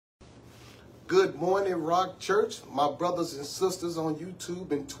Good morning, Rock Church, my brothers and sisters on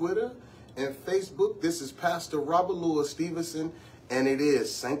YouTube and Twitter and Facebook. This is Pastor Robert Louis Stevenson, and it is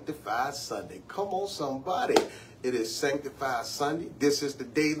Sanctified Sunday. Come on, somebody. It is Sanctified Sunday. This is the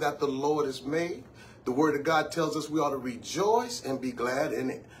day that the Lord has made. The Word of God tells us we ought to rejoice and be glad in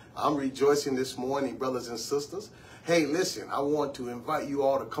it. I'm rejoicing this morning, brothers and sisters. Hey, listen, I want to invite you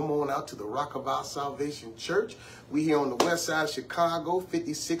all to come on out to the Rock of Our Salvation Church. We here on the west side of Chicago,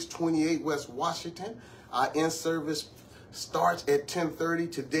 5628 West Washington. Our in-service starts at 10:30.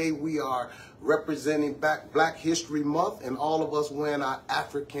 Today we are representing Black History Month, and all of us wearing our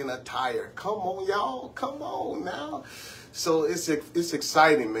African attire. Come on, y'all. Come on now. So it's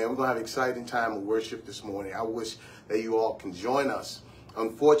exciting, man. We're going to have an exciting time of worship this morning. I wish that you all can join us.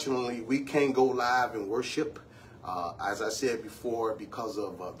 Unfortunately, we can't go live and worship. As I said before, because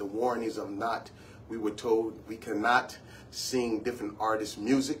of the warnings of we were told we cannot sing different artists'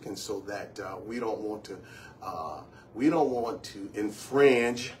 music, and so that we don't want to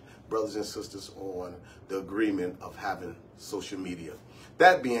infringe, brothers and sisters, on the agreement of having social media.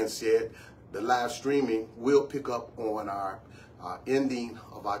 That being said, the live streaming will pick up on our ending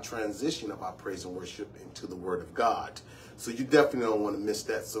of our transition of our praise and worship into the Word of God. So you definitely don't want to miss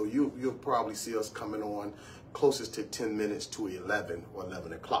that. So you'll probably see us coming on closest to 10 minutes to 11 or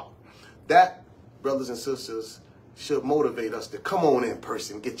 11 o'clock. That, brothers and sisters, should motivate us to come on in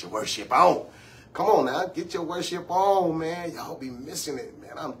person, get your worship on. Come on now, get your worship on, man. Y'all be missing it,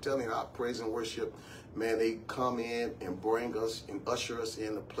 man. I'm telling you, our praise and worship, man, they come in and bring us and usher us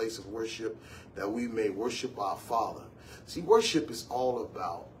in a place of worship that we may worship our Father. See, worship is all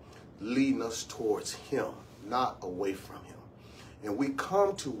about leading us towards Him, not away from Him. And we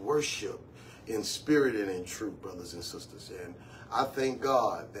come to worship in spirit and in truth, brothers and sisters. And I thank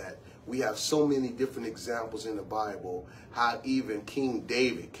God that we have so many different examples in the Bible, how even King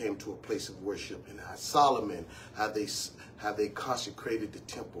David came to a place of worship, and how Solomon, how they consecrated the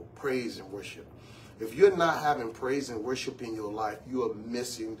temple, praise and worship. If you're not having praise and worship in your life, you are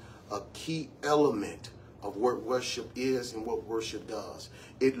missing a key element of what worship is and what worship does.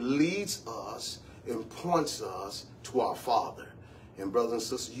 It leads us and points us to our Father. And brothers and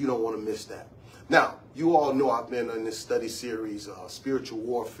sisters, you don't want to miss that. Now, you all know I've been in this study series, Spiritual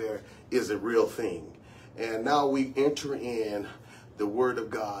Warfare is a Real Thing. And now we enter in the Word of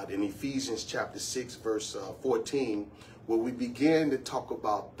God in Ephesians chapter 6, verse 14, where we begin to talk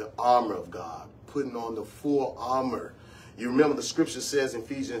about the armor of God, putting on the full armor. You remember the scripture says in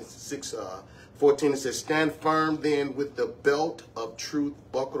Ephesians 6, 14, it says, "Stand firm then with the belt of truth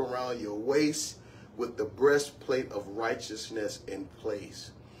buckled around your waist, with the breastplate of righteousness in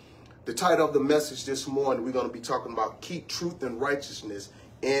place." The title of the message this morning, we're going to be talking about keep truth and righteousness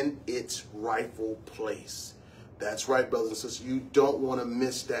in its rightful place. That's right, brothers and sisters. You don't want to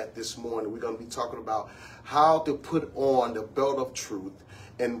miss that this morning. We're going to be talking about how to put on the belt of truth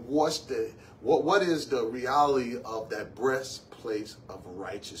and what is the reality of that breastplate of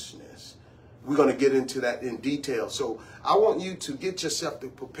righteousness. We're going to get into that in detail. So I want you to get yourself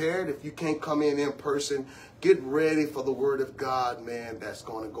prepared. If you can't come in person, get ready for the Word of God, man, that's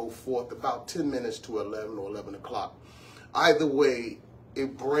going to go forth about 10 minutes to 11 or 11 o'clock. Either way,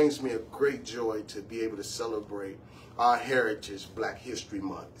 it brings me a great joy to be able to celebrate our heritage, Black History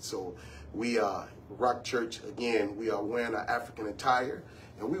Month. So we are Rock Church, again, we are wearing our African attire,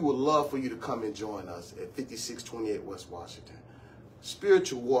 and we would love for you to come and join us at 5628 West Washington.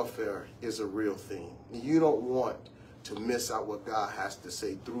 Spiritual warfare is a real thing. You don't want to miss out what God has to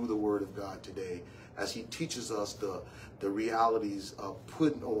say through the Word of God today as He teaches us the realities of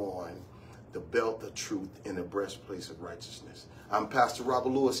putting on the belt of truth and the breastplate of righteousness. I'm Pastor Robert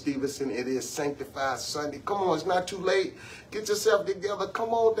Louis Stevenson. It is Sanctified Sunday. Come on, it's not too late. Get yourself together. Come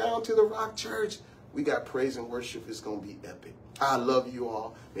on down to the Rock Church. We got praise and worship. It's going to be epic. I love you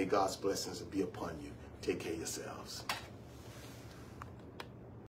all. May God's blessings be upon you. Take care of yourselves.